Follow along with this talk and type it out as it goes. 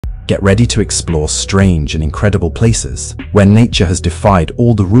Get ready to explore strange and incredible places, where nature has defied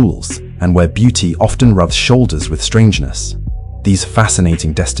all the rules and where beauty often rubs shoulders with strangeness. These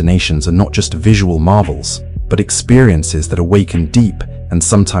fascinating destinations are not just visual marvels, but experiences that awaken deep and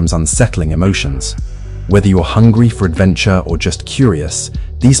sometimes unsettling emotions. Whether you're hungry for adventure or just curious,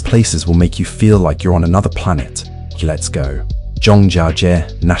 these places will make you feel like you're on another planet. Let's go.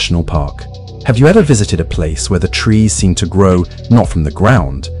 Zhongjiajie National Park. Have you ever visited a place where the trees seem to grow not from the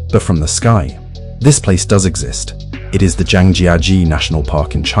ground, but from the sky? This place does exist. It is the Zhangjiajie National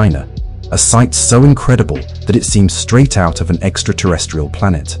Park in China, a sight so incredible that it seems straight out of an extraterrestrial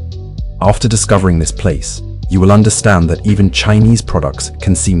planet. After discovering this place, you will understand that even Chinese products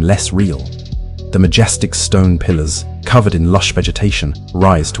can seem less real. The majestic stone pillars, covered in lush vegetation,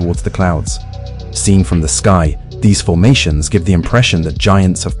 rise towards the clouds. Seen from the sky, these formations give the impression that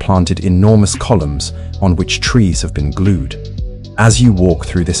giants have planted enormous columns on which trees have been glued. As you walk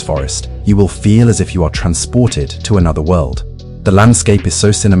through this forest, you will feel as if you are transported to another world. The landscape is so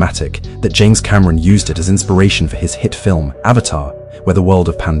cinematic that James Cameron used it as inspiration for his hit film, Avatar, where the world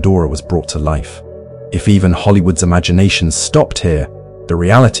of Pandora was brought to life. If even Hollywood's imagination stopped here, the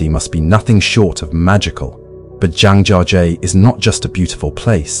reality must be nothing short of magical. But Zhangjiajie is not just a beautiful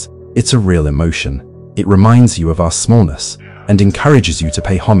place, it's a real emotion. It reminds you of our smallness and encourages you to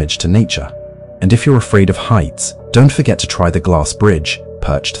pay homage to nature. And if you're afraid of heights, don't forget to try the glass bridge,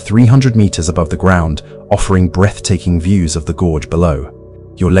 perched 300 meters above the ground, offering breathtaking views of the gorge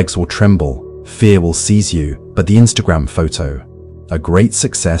below. Your legs will tremble, fear will seize you, but the Instagram photo, a great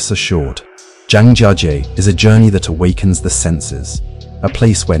success assured. Zhangjiajie is a journey that awakens the senses, a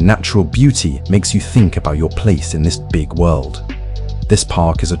place where natural beauty makes you think about your place in this big world. This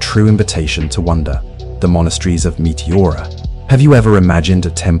park is a true invitation to wonder. The monasteries of Meteora. Have you ever imagined a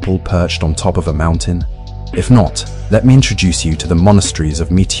temple perched on top of a mountain? If not, let me introduce you to the monasteries of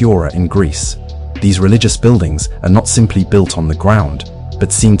Meteora in Greece. These religious buildings are not simply built on the ground,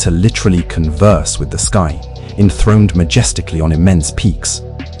 but seem to literally converse with the sky, enthroned majestically on immense peaks.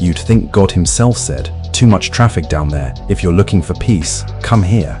 You'd think God himself said, "Too much traffic down there. If you're looking for peace, come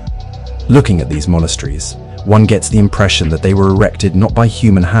here." Looking at these monasteries, one gets the impression that they were erected not by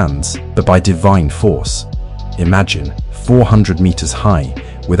human hands, but by divine force. Imagine, 400 meters high,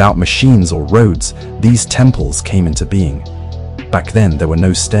 without machines or roads, these temples came into being. Back then, there were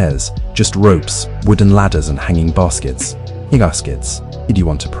no stairs, just ropes, wooden ladders and hanging baskets. Baskets. Did you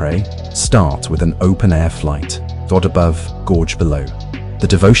want to pray? Start with an open-air flight. God above, gorge below. The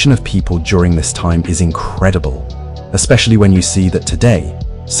devotion of people during this time is incredible, especially when you see that today,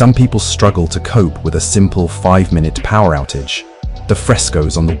 some people struggle to cope with a simple 5-minute power outage. The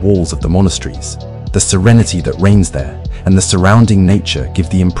frescoes on the walls of the monasteries, the serenity that reigns there, and the surrounding nature give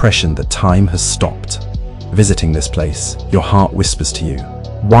the impression that time has stopped. Visiting this place, your heart whispers to you,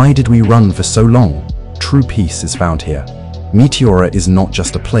 why did we run for so long? True peace is found here. Meteora is not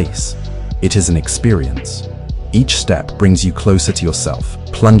just a place, it is an experience. Each step brings you closer to yourself,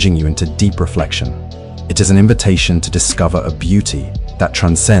 plunging you into deep reflection. It is an invitation to discover a beauty that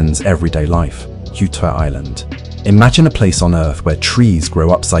transcends everyday life. Hutwa Island. Imagine a place on Earth where trees grow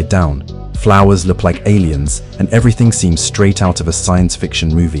upside down, flowers look like aliens, and everything seems straight out of a science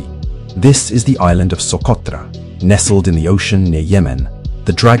fiction movie. This is the island of Socotra, nestled in the ocean near Yemen.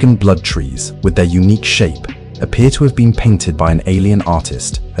 The dragon blood trees, with their unique shape, appear to have been painted by an alien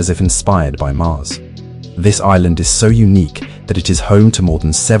artist, as if inspired by Mars. This island is so unique that it is home to more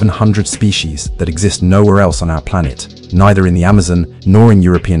than 700 species that exist nowhere else on our planet, neither in the Amazon nor in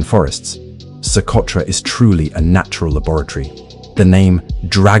European forests. Socotra is truly a natural laboratory. The name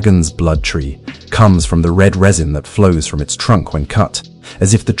dragon's blood tree comes from the red resin that flows from its trunk when cut,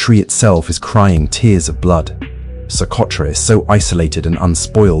 as if the tree itself is crying tears of blood. Socotra is so isolated and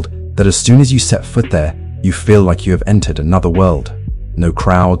unspoiled that as soon as you set foot there, you feel like you have entered another world. No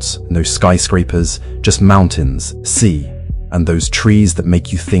crowds, no skyscrapers, just mountains, sea, and those trees that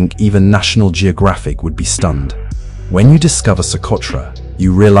make you think even National Geographic would be stunned. When you discover Socotra,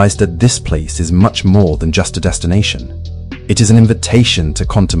 you realize that this place is much more than just a destination. It is an invitation to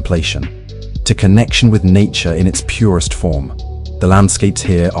contemplation, to connection with nature in its purest form. The landscapes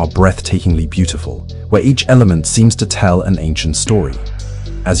here are breathtakingly beautiful, where each element seems to tell an ancient story.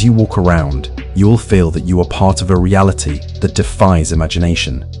 As you walk around, you will feel that you are part of a reality that defies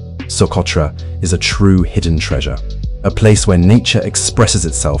imagination. Socotra is a true hidden treasure, a place where nature expresses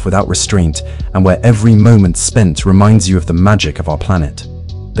itself without restraint and where every moment spent reminds you of the magic of our planet.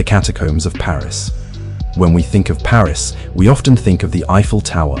 The catacombs of Paris. When we think of Paris, we often think of the Eiffel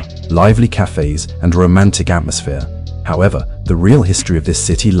Tower, lively cafes, and romantic atmosphere. However, the real history of this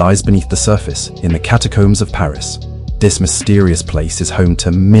city lies beneath the surface, in the catacombs of Paris. This mysterious place is home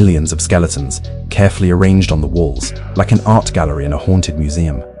to millions of skeletons, carefully arranged on the walls, like an art gallery in a haunted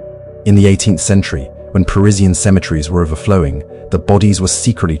museum. In the 18th century, when Parisian cemeteries were overflowing, the bodies were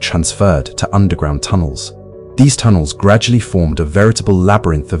secretly transferred to underground tunnels. These tunnels gradually formed a veritable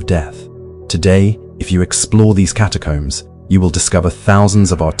labyrinth of death. Today, if you explore these catacombs, you will discover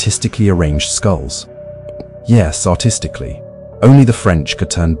thousands of artistically arranged skulls. Yes, artistically. Only the French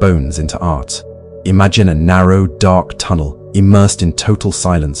could turn bones into art. Imagine a narrow, dark tunnel immersed in total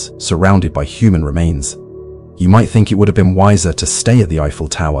silence, surrounded by human remains. You might think it would have been wiser to stay at the Eiffel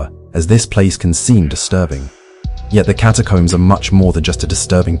Tower, as this place can seem disturbing. Yet the catacombs are much more than just a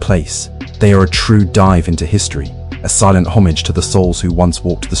disturbing place. They are a true dive into history, a silent homage to the souls who once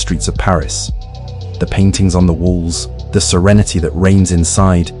walked the streets of Paris. The paintings on the walls, the serenity that reigns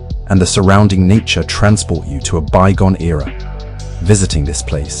inside, and the surrounding nature transport you to a bygone era. Visiting this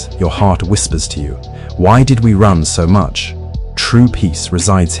place, your heart whispers to you, why did we run so much? True peace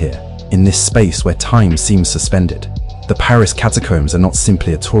resides here, in this space where time seems suspended. The Paris catacombs are not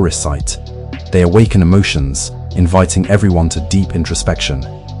simply a tourist site. They awaken emotions, inviting everyone to deep introspection.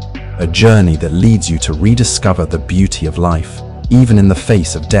 A journey that leads you to rediscover the beauty of life, even in the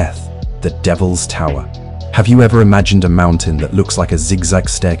face of death. The Devil's Tower. Have you ever imagined a mountain that looks like a zigzag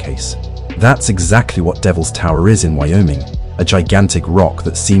staircase? That's exactly what Devil's Tower is in Wyoming. A gigantic rock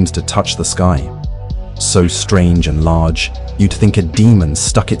that seems to touch the sky. So strange and large, you'd think a demon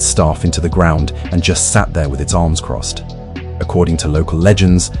stuck its staff into the ground and just sat there with its arms crossed. According to local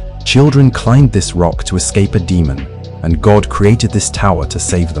legends, children climbed this rock to escape a demon, and God created this tower to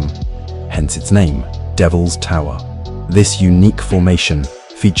save them. Hence its name, Devil's Tower. This unique formation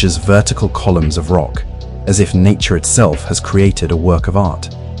features vertical columns of rock, as if nature itself has created a work of art.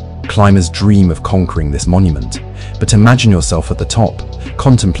 Climbers dream of conquering this monument, but imagine yourself at the top,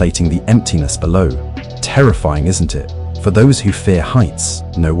 contemplating the emptiness below. Terrifying, isn't it? For those who fear heights,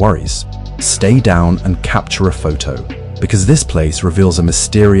 no worries. Stay down and capture a photo, because this place reveals a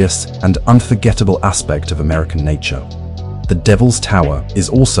mysterious and unforgettable aspect of American nature. The Devil's Tower is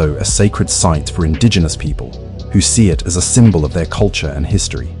also a sacred site for indigenous people, who see it as a symbol of their culture and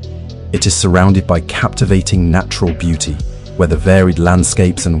history. It is surrounded by captivating natural beauty, where the varied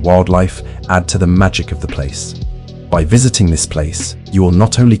landscapes and wildlife add to the magic of the place. By visiting this place, you will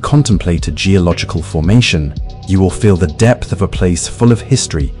not only contemplate a geological formation, you will feel the depth of a place full of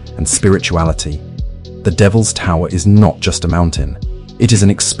history and spirituality. The Devil's Tower is not just a mountain. It is an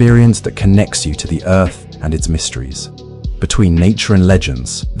experience that connects you to the earth and its mysteries. Between nature and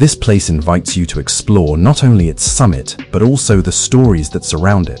legends, this place invites you to explore not only its summit, but also the stories that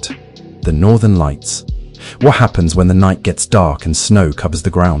surround it. The Northern Lights. What happens when the night gets dark and snow covers the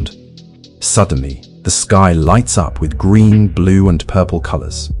ground? Suddenly, the sky lights up with green, blue, and purple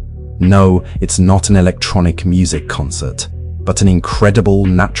colors. No, it's not an electronic music concert, but an incredible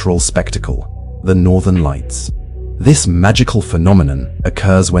natural spectacle, the Northern Lights. This magical phenomenon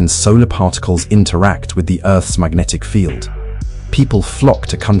occurs when solar particles interact with the Earth's magnetic field. People flock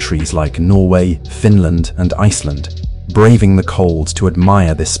to countries like Norway, Finland, and Iceland, braving the cold to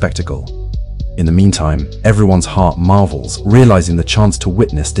admire this spectacle. In the meantime, everyone's heart marvels, realizing the chance to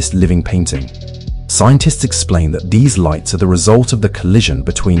witness this living painting. Scientists explain that these lights are the result of the collision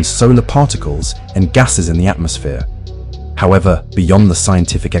between solar particles and gases in the atmosphere. However, beyond the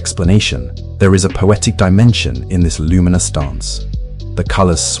scientific explanation, there is a poetic dimension in this luminous dance. The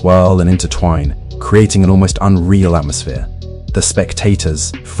colors swirl and intertwine, creating an almost unreal atmosphere. The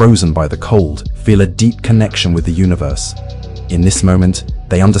spectators, frozen by the cold, feel a deep connection with the universe. In this moment,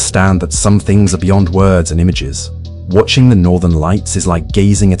 they understand that some things are beyond words and images. Watching the Northern Lights is like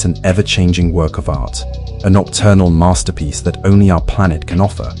gazing at an ever-changing work of art, a nocturnal masterpiece that only our planet can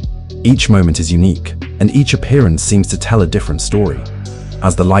offer. Each moment is unique, and each appearance seems to tell a different story.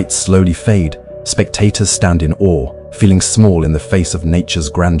 As the lights slowly fade, spectators stand in awe, feeling small in the face of nature's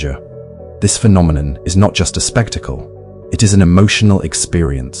grandeur. This phenomenon is not just a spectacle, it is an emotional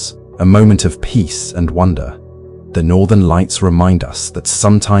experience, a moment of peace and wonder. The Northern Lights remind us that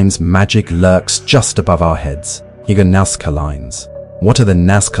sometimes magic lurks just above our heads. Nazca lines. What are the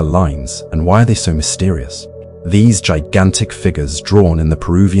Nazca lines, and why are they so mysterious? These gigantic figures drawn in the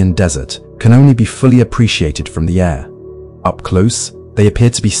Peruvian desert can only be fully appreciated from the air. Up close, they appear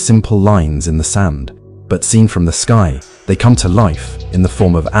to be simple lines in the sand, but seen from the sky, they come to life in the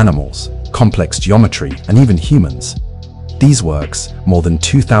form of animals, complex geometry, and even humans. These works, more than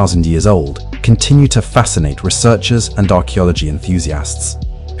 2,000 years old, continue to fascinate researchers and archaeology enthusiasts.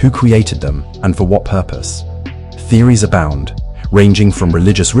 Who created them, and for what purpose? Theories abound, ranging from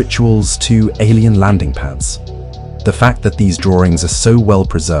religious rituals to alien landing pads. The fact that these drawings are so well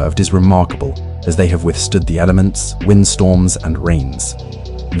preserved is remarkable, as they have withstood the elements, windstorms, and rains.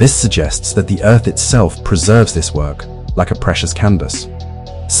 This suggests that the Earth itself preserves this work like a precious canvas.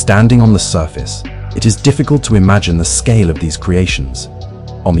 Standing on the surface, it is difficult to imagine the scale of these creations.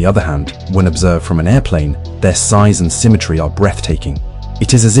 On the other hand, when observed from an airplane, their size and symmetry are breathtaking.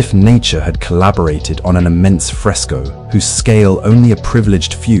 It is as if nature had collaborated on an immense fresco whose scale only a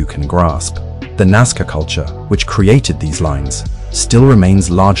privileged few can grasp. The Nazca culture, which created these lines, still remains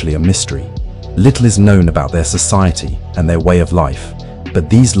largely a mystery. Little is known about their society and their way of life, but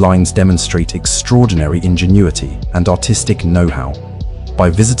these lines demonstrate extraordinary ingenuity and artistic know-how. By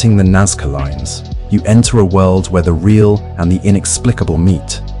visiting the Nazca lines, you enter a world where the real and the inexplicable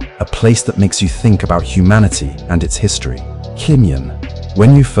meet, a place that makes you think about humanity and its history. Canyon.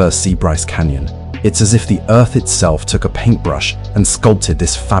 When you first see Bryce Canyon, it's as if the Earth itself took a paintbrush and sculpted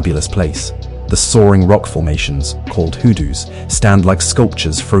this fabulous place. The soaring rock formations, called hoodoos, stand like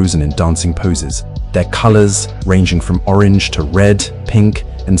sculptures frozen in dancing poses. Their colors, ranging from orange to red, pink,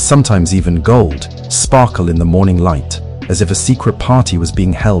 and sometimes even gold, sparkle in the morning light, as if a secret party was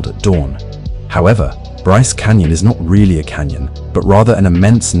being held at dawn. However, Bryce Canyon is not really a canyon, but rather an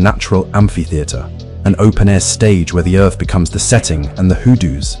immense natural amphitheater, an open-air stage where the Earth becomes the setting and the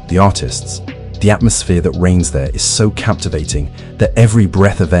hoodoos, the artists. The atmosphere that reigns there is so captivating that every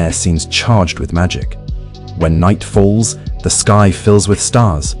breath of air seems charged with magic. When night falls, the sky fills with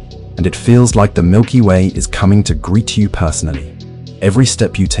stars, and it feels like the Milky Way is coming to greet you personally. Every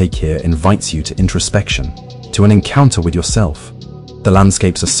step you take here invites you to introspection, to an encounter with yourself. The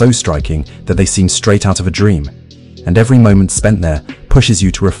landscapes are so striking that they seem straight out of a dream, and every moment spent there pushes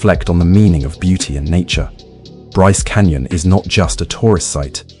you to reflect on the meaning of beauty and nature. Bryce Canyon is not just a tourist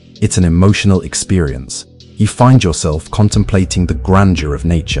site, it's an emotional experience. You find yourself contemplating the grandeur of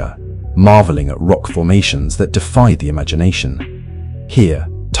nature, marveling at rock formations that defy the imagination. Here,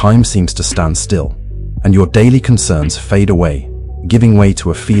 time seems to stand still, and your daily concerns fade away, giving way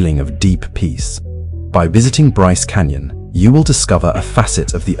to a feeling of deep peace. By visiting Bryce Canyon, you will discover a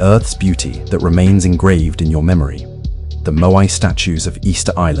facet of the Earth's beauty that remains engraved in your memory. The Moai statues of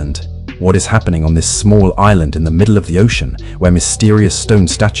Easter Island. What is happening on this small island in the middle of the ocean where mysterious stone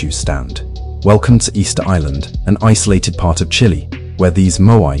statues stand? Welcome to Easter Island, an isolated part of Chile, where these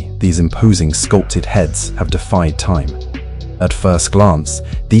Moai, these imposing sculpted heads, have defied time. At first glance,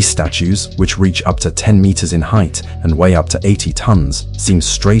 these statues, which reach up to 10 meters in height and weigh up to 80 tons, seem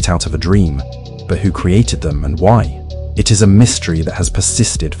straight out of a dream. But who created them and why? It is a mystery that has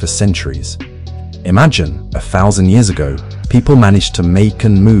persisted for centuries. Imagine, 1,000 years ago, people managed to make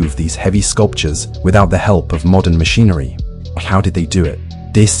and move these heavy sculptures without the help of modern machinery. How did they do it?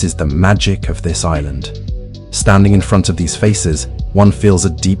 This is the magic of this island. Standing in front of these faces, one feels a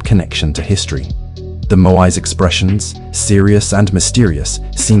deep connection to history. The Moai's expressions, serious and mysterious,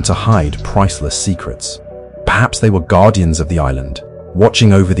 seem to hide priceless secrets. Perhaps they were guardians of the island,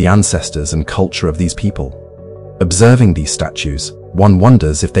 watching over the ancestors and culture of these people. Observing these statues, one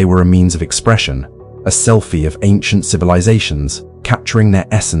wonders if they were a means of expression, a selfie of ancient civilizations, capturing their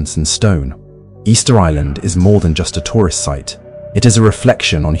essence in stone. Easter Island is more than just a tourist site. It is a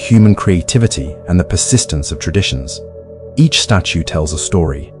reflection on human creativity and the persistence of traditions. Each statue tells a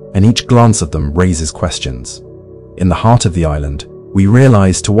story, and each glance at them raises questions. In the heart of the island, we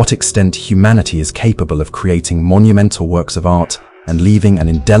realize to what extent humanity is capable of creating monumental works of art and leaving an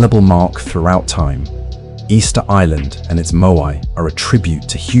indelible mark throughout time. Easter Island and its Moai are a tribute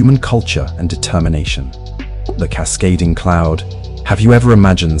to human culture and determination. The cascading cloud. Have you ever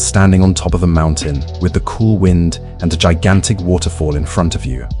imagined standing on top of a mountain with the cool wind and a gigantic waterfall in front of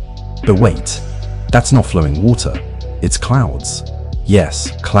you? But wait, that's not flowing water, it's clouds.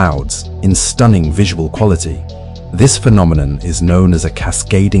 Yes, clouds, in stunning visual quality. This phenomenon is known as a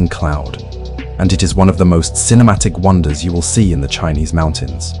cascading cloud, and it is one of the most cinematic wonders you will see in the Chinese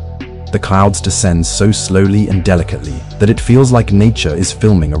mountains. The clouds descend so slowly and delicately that it feels like nature is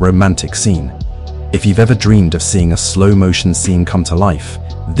filming a romantic scene. If you've ever dreamed of seeing a slow-motion scene come to life,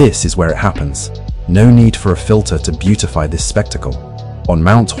 this is where it happens. No need for a filter to beautify this spectacle. On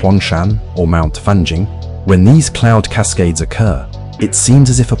Mount Huangshan or Mount Fanjing, when these cloud cascades occur, it seems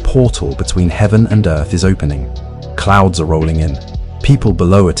as if a portal between heaven and earth is opening. Clouds are rolling in, people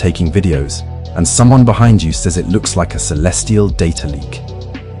below are taking videos, and someone behind you says it looks like a celestial data leak.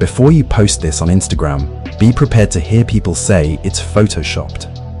 Before you post this on Instagram, be prepared to hear people say it's photoshopped,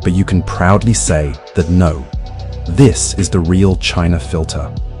 but you can proudly say that no, this is the real China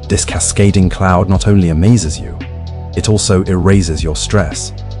filter. This cascading cloud not only amazes you, it also erases your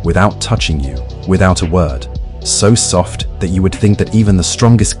stress, without touching you, without a word, so soft that you would think that even the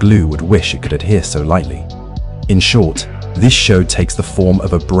strongest glue would wish it could adhere so lightly. In short, This show takes the form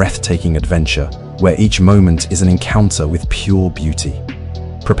of a breathtaking adventure where each moment is an encounter with pure beauty.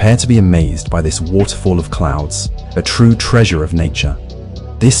 Prepare to be amazed by this waterfall of clouds, a true treasure of nature.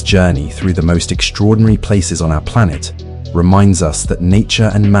 This journey through the most extraordinary places on our planet reminds us that nature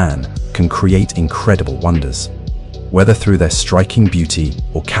and man can create incredible wonders. Whether through their striking beauty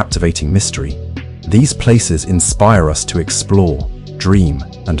or captivating mystery, these places inspire us to explore, dream,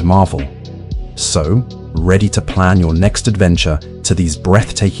 and marvel. So, ready to plan your next adventure to these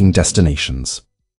breathtaking destinations?